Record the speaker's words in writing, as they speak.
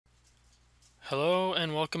Hello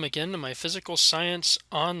and welcome again to my Physical Science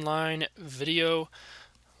online video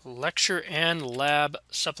lecture and lab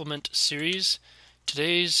supplement series.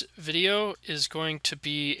 Today's video is going to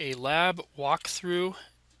be a lab walkthrough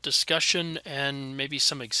discussion and maybe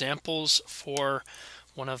some examples for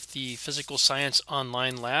one of the Physical Science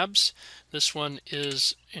online labs. This one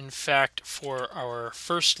is in fact for our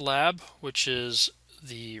first lab, which is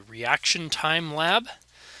the reaction time lab.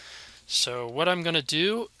 So what I'm going to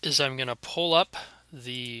do is I'm going to pull up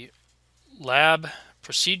the lab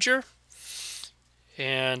procedure,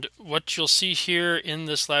 and what you'll see here in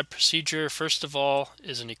this lab procedure, first of all,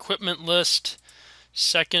 is an equipment list.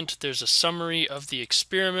 Second, there's a summary of the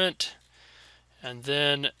experiment, and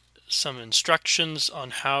then some instructions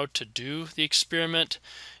on how to do the experiment.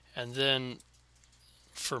 And then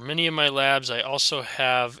for many of my labs, I also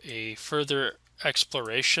have a further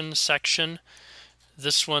exploration section.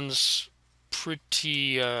 This one's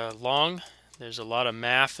pretty long. There's a lot of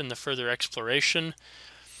math in the further exploration.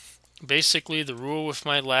 Basically, the rule with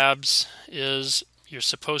my labs is you're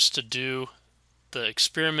supposed to do the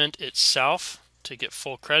experiment itself to get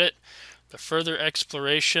full credit. The further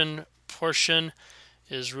exploration portion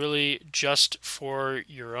is really just for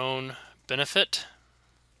your own benefit.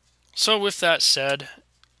 So with that said,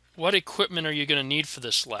 what equipment are you going to need for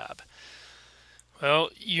this lab?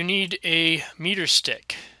 Well, you need a meter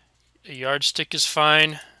stick. A yardstick is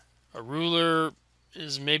fine. A ruler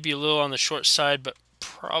is maybe a little on the short side, but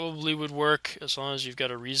probably would work as long as you've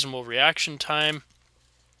got a reasonable reaction time.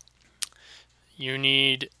 You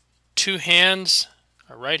need two hands,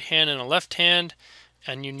 a right hand and a left hand,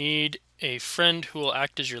 and you need a friend who will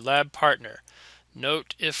act as your lab partner.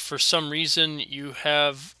 Note, if for some reason you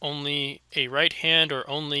have only a right hand or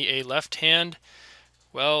only a left hand,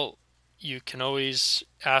 well, you can always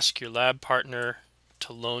ask your lab partner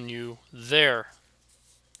to loan you their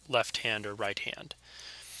left hand or right hand.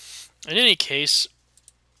 In any case,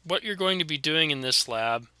 what you're going to be doing in this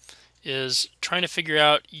lab is trying to figure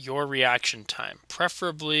out your reaction time.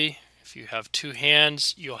 Preferably, if you have two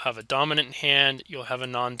hands, you'll have a dominant hand, you'll have a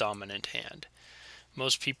non-dominant hand.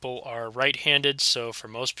 Most people are right-handed, so for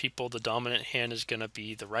most people the dominant hand is going to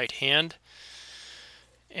be the right hand.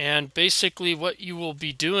 And basically what you will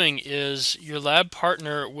be doing is your lab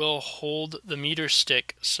partner will hold the meter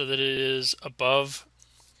stick so that it is above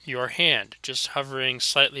your hand, just hovering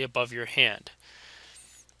slightly above your hand.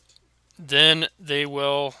 Then they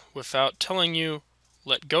will, without telling you,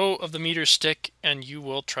 let go of the meter stick and you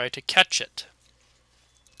will try to catch it.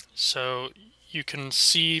 So you can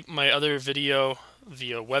see my other video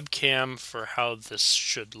via webcam for how this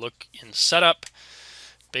should look in setup.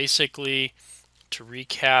 Basically, to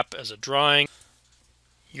recap as a drawing,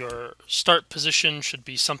 your start position should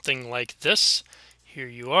be something like this. Here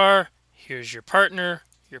you are, here's your partner's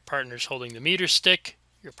holding the meter stick,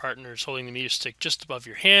 your partner's holding the meter stick just above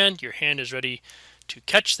your hand is ready to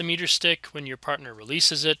catch the meter stick. When your partner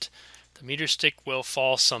releases it, the meter stick will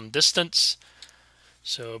fall some distance.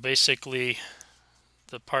 So basically,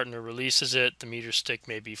 the partner releases it, the meter stick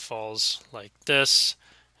maybe falls like this,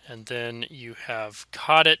 and then you have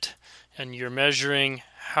caught it, and you're measuring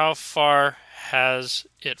how far has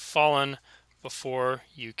it fallen before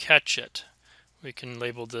you catch it. We can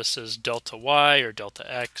label this as delta y or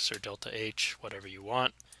delta x or delta h, whatever you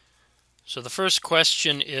want. So the first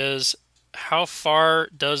question is, how far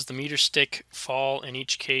does the meter stick fall in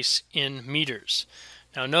each case in meters?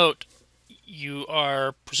 Now note, you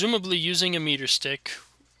are presumably using a meter stick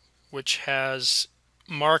which has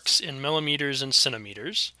marks in millimeters and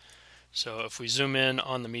centimeters. So if we zoom in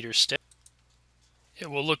on the meter stick,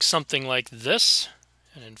 it will look something like this.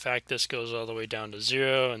 And in fact, this goes all the way down to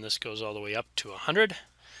 0, and this goes all the way up to 100.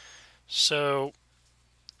 So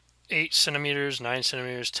 8 centimeters, 9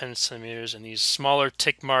 centimeters, 10 centimeters, and these smaller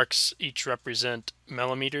tick marks each represent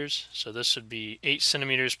millimeters. So this would be 8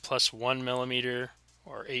 centimeters plus 1 millimeter,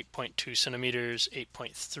 or 8.2 centimeters,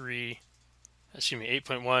 8.1,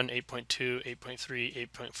 8.2, 8.3,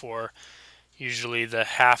 8.4. Usually the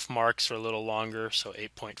half marks are a little longer, so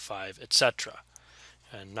 8.5, etc.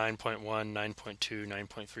 And 9.1, 9.2,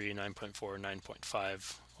 9.3, 9.4,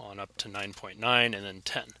 9.5, on up to 9.9, and then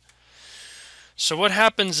 10. So what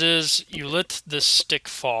happens is you let this stick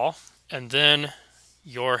fall, and then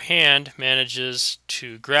your hand manages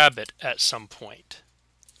to grab it at some point,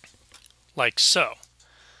 like so.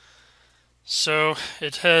 So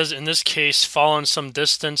it has, in this case, fallen some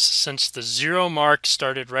distance. Since the 0 mark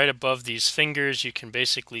started right above these fingers, you can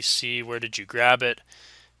basically see where did you grab it.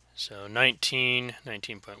 So 19,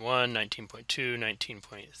 19.1, 19.2,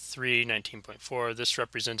 19.3, 19.4. This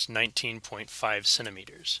represents 19.5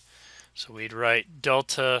 centimeters. So we'd write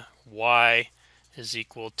delta y is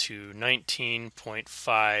equal to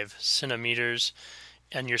 19.5 centimeters,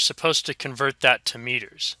 and you're supposed to convert that to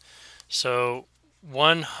meters. So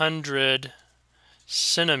 100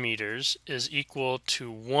 centimeters is equal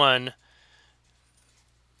to 1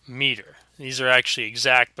 meter. These are actually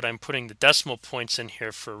exact, but I'm putting the decimal points in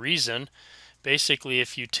here for a reason. Basically,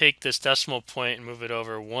 if you take this decimal point and move it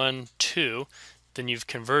over 1, 2, then you've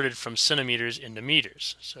converted from centimeters into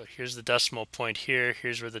meters. So here's the decimal point here,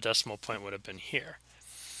 here's where the decimal point would have been here.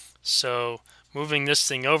 So moving this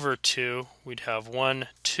thing over 2, we'd have 1,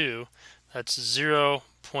 2, that's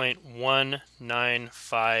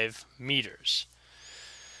 0.195 meters.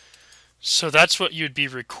 So that's what you'd be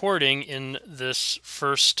recording in this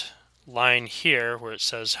first line here, where it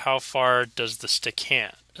says how far does the stick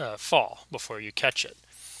fall before you catch it.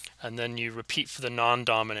 And then you repeat for the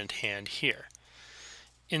non-dominant hand here.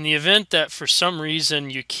 In the event that for some reason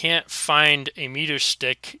you can't find a meter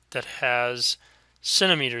stick that has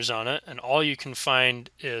centimeters on it, and all you can find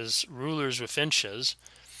is rulers with inches,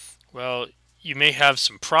 well, you may have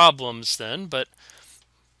some problems then, but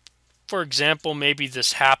for example, maybe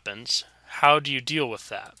this happens. How do you deal with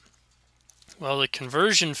that? Well, the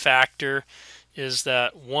conversion factor is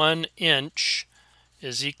that 1 inch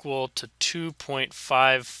is equal to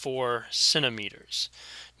 2.54 centimeters.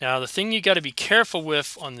 Now, the thing you got to be careful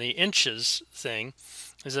with on the inches thing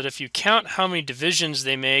is that if you count how many divisions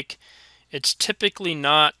they make, it's typically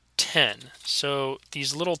not 10. So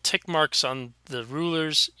these little tick marks on the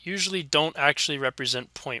rulers usually don't actually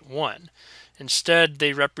represent 0.1. Instead,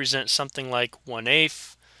 they represent something like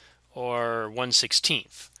 1/8 or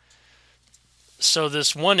 1/16. So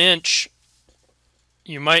this 1 inch,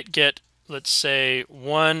 you might get, let's say,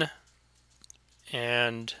 1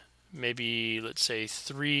 and maybe, let's say,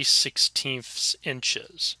 3/16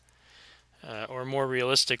 inches. Or more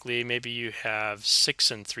realistically, maybe you have 6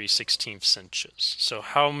 3/16 inches. So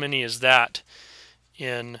how many is that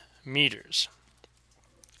in meters?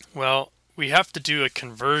 Well, we have to do a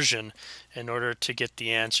conversion in order to get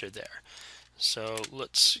the answer there. So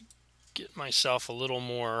let's get myself a little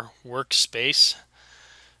more workspace.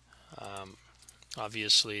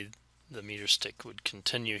 Obviously, the meter stick would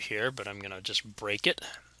continue here, but I'm going to just break it.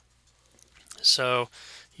 So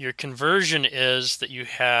your conversion is that you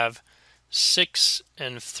have 6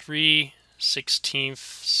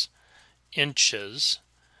 3/16 inches,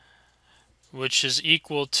 which is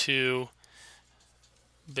equal to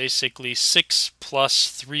basically 6 plus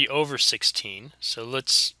 3/16. So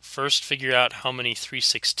let's first figure out how many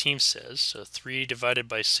 3/16 is. So 3 divided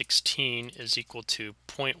by 16 is equal to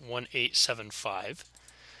 0.1875.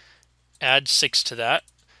 Add 6 to that.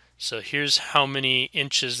 So here's how many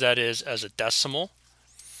inches that is as a decimal.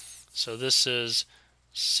 So this is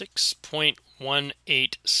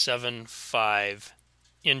 6.1875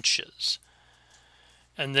 inches.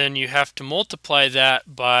 And then you have to multiply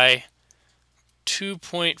that by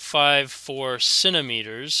 2.54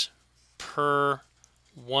 centimeters per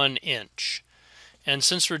 1 inch. And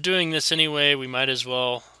since we're doing this anyway, we might as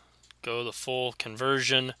well go the full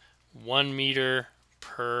conversion, 1 meter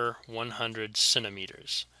per 100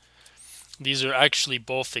 centimeters. These are actually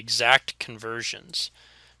both exact conversions.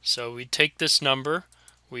 So we'd take this number,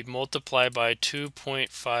 we'd multiply by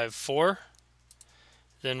 2.54,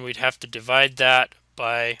 then we'd have to divide that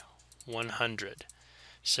by 100.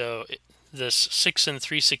 So this 6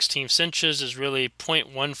 3/16 inches is really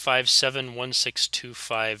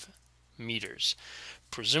 0.1571625 meters.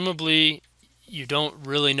 Presumably, you don't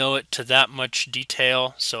really know it to that much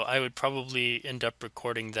detail, so I would probably end up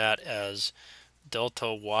recording that as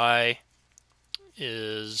delta y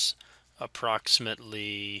is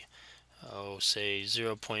approximately, say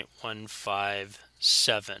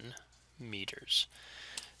 0.157 meters.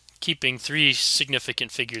 Keeping 3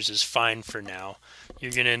 significant figures is fine for now.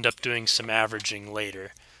 You're going to end up doing some averaging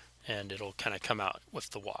later, and it'll kind of come out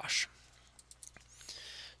with the wash.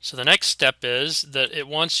 So the next step is that it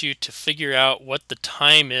wants you to figure out what the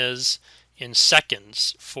time is in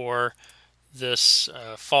seconds for this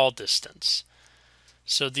fall distance.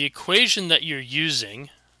 So the equation that you're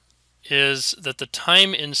using is that the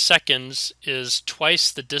time in seconds is twice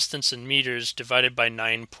the distance in meters divided by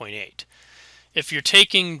 9.8. If you're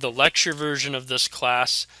taking the lecture version of this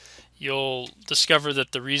class, you'll discover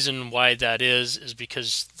that the reason why that is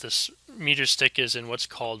because this meter stick is in what's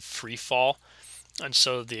called free fall. And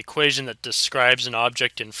so the equation that describes an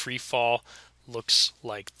object in free fall looks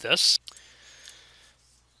like this.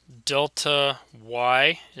 Delta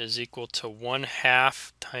y is equal to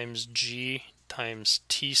 1/2 times g times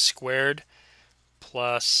t squared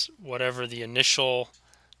plus whatever the initial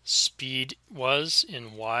speed was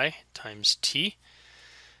in y times t.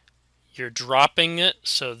 you're dropping it,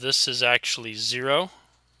 so this is actually 0.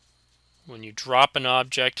 When you drop an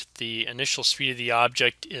object, the initial speed of the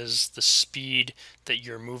object is the speed that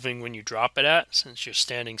you're moving when you drop it at. Since you're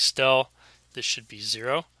standing still, this should be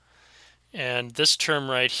 0. And this term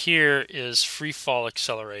right here is freefall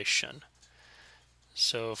acceleration.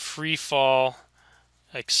 So freefall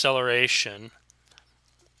acceleration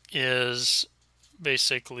is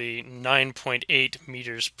basically 9.8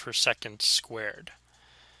 meters per second squared.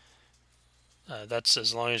 That's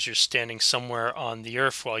as long as you're standing somewhere on the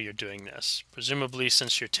earth while you're doing this. Presumably,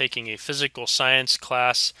 since you're taking a physical science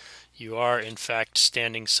class, you are in fact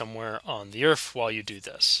standing somewhere on the earth while you do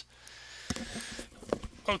this.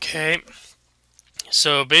 Okay,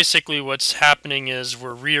 so basically what's happening is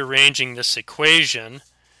we're rearranging this equation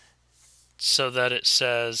so that it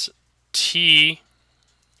says t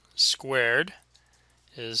squared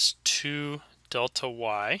is 2 delta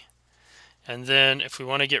y. And then if we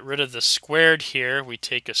want to get rid of the squared here, we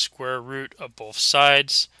take a square root of both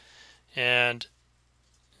sides. And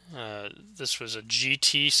this was a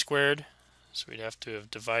gt squared, so we'd have to have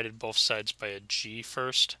divided both sides by a g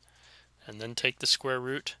first, and then take the square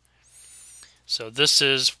root. So this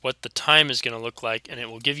is what the time is going to look like, and it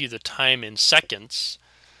will give you the time in seconds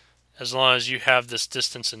as long as you have this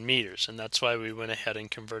distance in meters, and that's why we went ahead and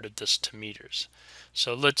converted this to meters.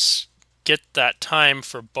 So let's get that time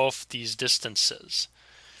for both these distances.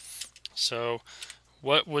 So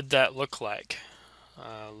what would that look like?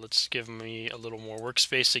 Let's give me a little more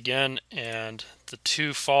workspace again, and the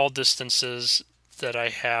two fall distances that I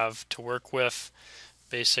have to work with,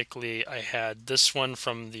 basically I had this one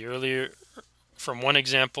from one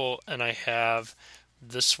example, and I have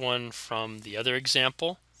this one from the other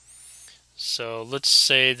example. So let's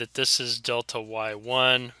say that this is delta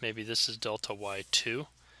y1, maybe this is delta y2.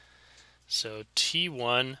 So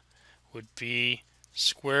t1 would be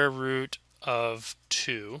square root of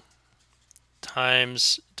 2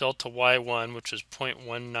 times delta y1, which is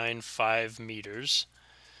 0.195 meters,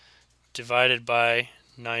 divided by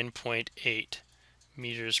 9.8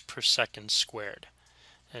 meters per second squared.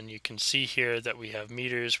 And you can see here that we have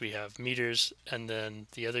meters, and then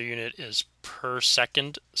the other unit is per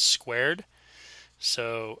second squared.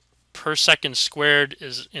 So per second squared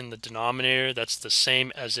is in the denominator. That's the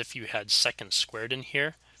same as if you had seconds squared in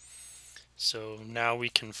here. So now we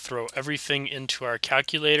can throw everything into our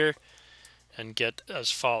calculator and get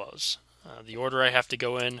as follows. The order I have to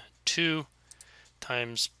go in, 2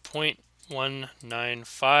 times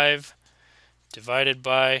 0.195 divided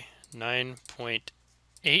by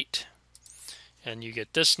 9.8, and you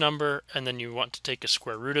get this number, and then you want to take a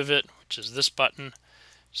square root of it, which is this button.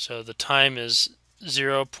 So the time is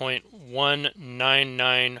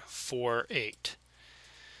 0.19948.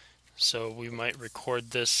 So we might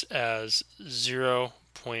record this as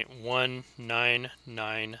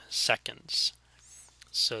 0.199 seconds.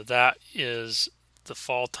 So that is the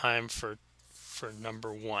fall time for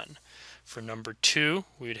number 1. For number 2,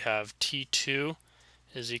 we'd have t2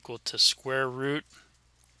 is equal to square root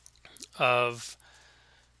of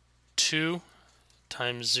 2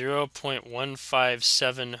 times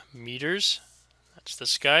 0.157 meters, that's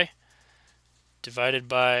this guy, divided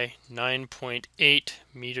by 9.8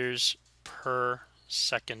 meters per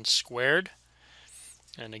second squared.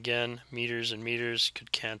 And again, meters and meters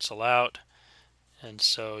could cancel out, and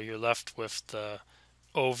so you're left with the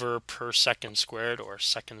over per second squared, or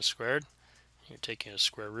second squared. You're taking a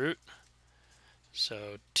square root.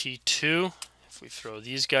 So t2, if we throw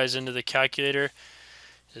these guys into the calculator,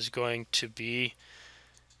 is going to be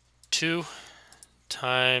 2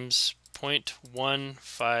 times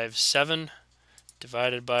 0.157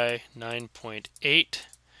 divided by 9.8,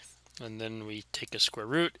 and then we take a square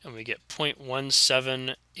root and we get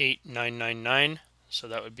 0.178999, so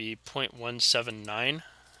that would be 0.179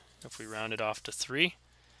 if we round it off to 3,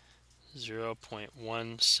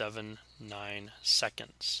 0.179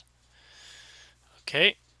 seconds.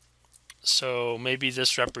 Okay, so maybe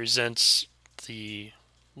this represents the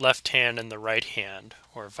left hand and the right hand,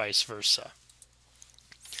 or vice versa.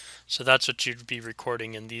 So that's what you'd be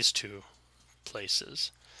recording in these two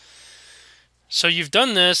places. So you've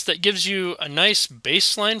done this. That gives you a nice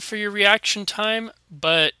baseline for your reaction time,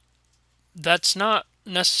 but that's not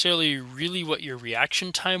necessarily really what your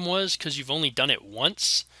reaction time was, because you've only done it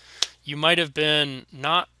once. You might have been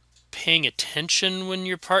not paying attention when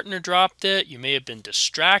your partner dropped it. You may have been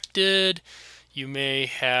distracted. You may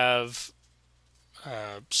have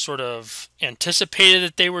sort of anticipated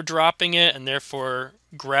that they were dropping it and therefore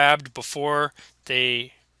grabbed before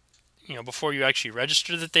they, before you actually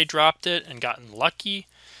registered that they dropped it and gotten lucky.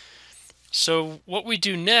 So what we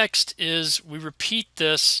do next is we repeat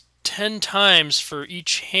this 10 times for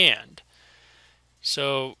each hand.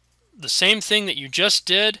 So the same thing that you just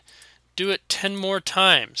did, do it 10 more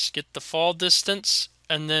times. Get the fall distance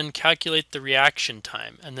and then calculate the reaction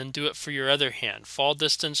time, and then do it for your other hand. Fall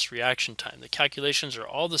distance, reaction time. The calculations are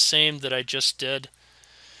all the same that I just did.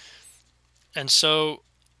 And so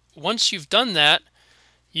once you've done that,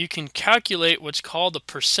 you can calculate what's called the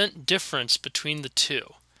percent difference between the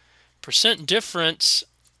two. Percent difference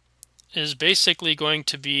is basically going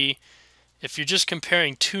to be, if you're just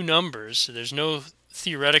comparing two numbers, there's no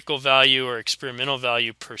theoretical value or experimental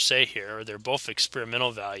value per se here, or they're both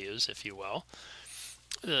experimental values, if you will.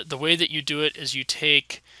 The way that you do it is you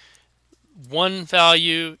take one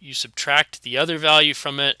value, you subtract the other value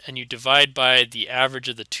from it, and you divide by the average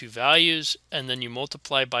of the two values, and then you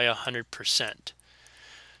multiply by 100%.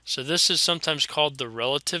 So this is sometimes called the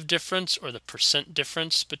relative difference or the percent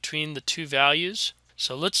difference between the two values.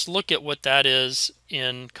 So let's look at what that is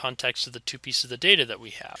in context of the two pieces of data that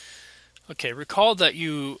we have. Okay, recall that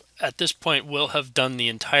you at this point will have done the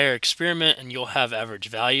entire experiment and you'll have average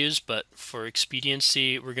values, but for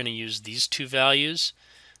expediency we're going to use these two values.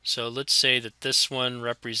 So let's say that this one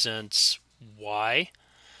represents y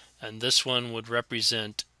and this one would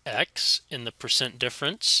represent x in the percent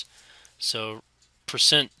difference. So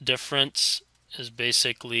percent difference is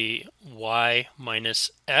basically y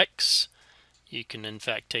minus x. You can in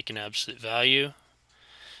fact take an absolute value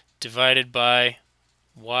divided by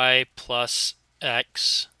y plus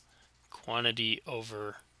x quantity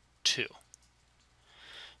over 2.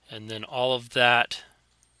 And then all of that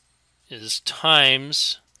is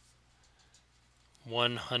times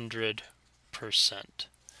 100%.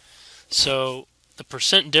 So the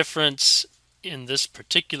percent difference in this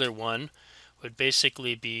particular one would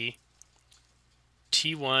basically be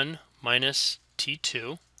T1 minus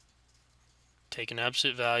T2, take an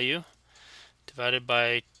absolute value, divided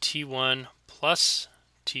by T1 plus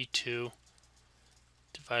T2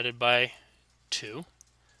 divided by 2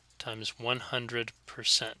 times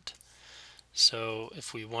 100%. So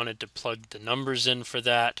if we wanted to plug the numbers in for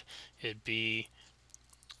that, it'd be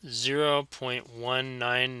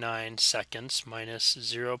 0.199 seconds minus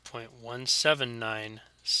 0.179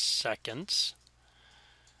 seconds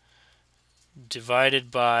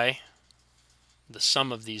divided by the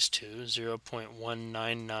sum of these two,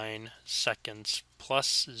 0.199 seconds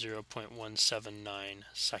plus 0.179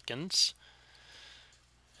 seconds,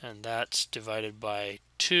 and that's divided by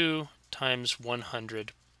 2 times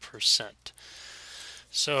 100%.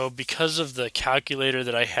 So because of the calculator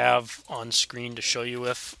that I have on screen to show you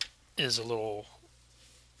with is a little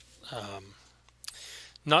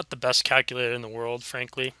not the best calculator in the world,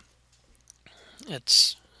 frankly.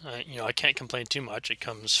 It's I can't complain too much. It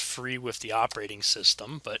comes free with the operating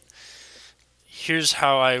system, but here's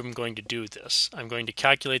how I'm going to do this. I'm going to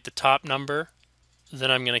calculate the top number, then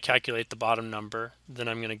I'm going to calculate the bottom number, then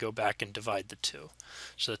I'm going to go back and divide the two.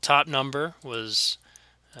 So the top number was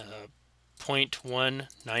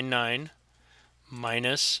 0.199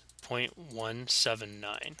 minus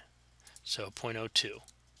 0.179, so 0.02.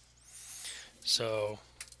 So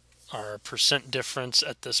our percent difference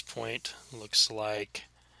at this point looks like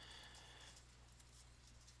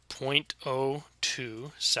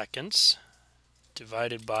 0.02 seconds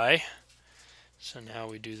divided by, so now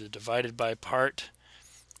we do the divided by part,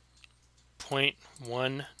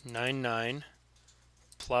 0.199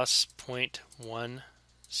 plus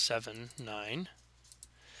 0.179,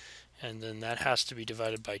 and then that has to be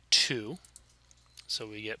divided by 2, so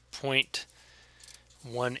we get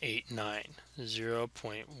 0.189,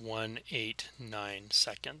 0.189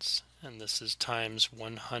 seconds, and this is times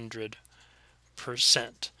 100%.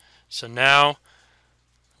 So now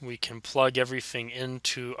we can plug everything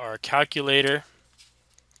into our calculator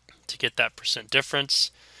to get that percent difference.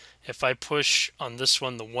 If I push on this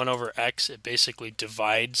one the 1 over x, it basically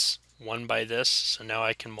divides 1 by this, so now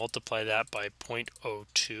I can multiply that by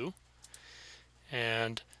 0.02,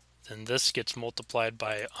 and then this gets multiplied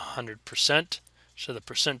by 100%, so the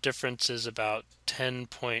percent difference is about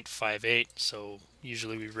 10.58, so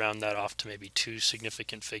usually we round that off to maybe 2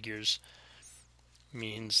 significant figures.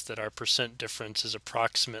 Means that our percent difference is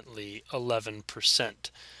approximately 11%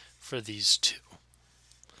 for these two.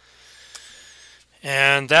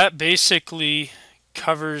 And that basically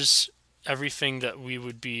covers everything that we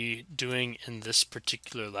would be doing in this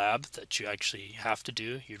particular lab that you actually have to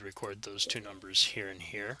do. You'd record those two numbers here and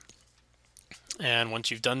here. And once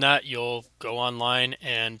you've done that, you'll go online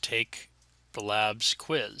and take the lab's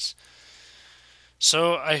quiz.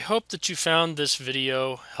 So I hope that you found this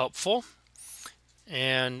video helpful.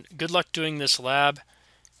 And good luck doing this lab,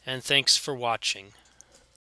 and thanks for watching.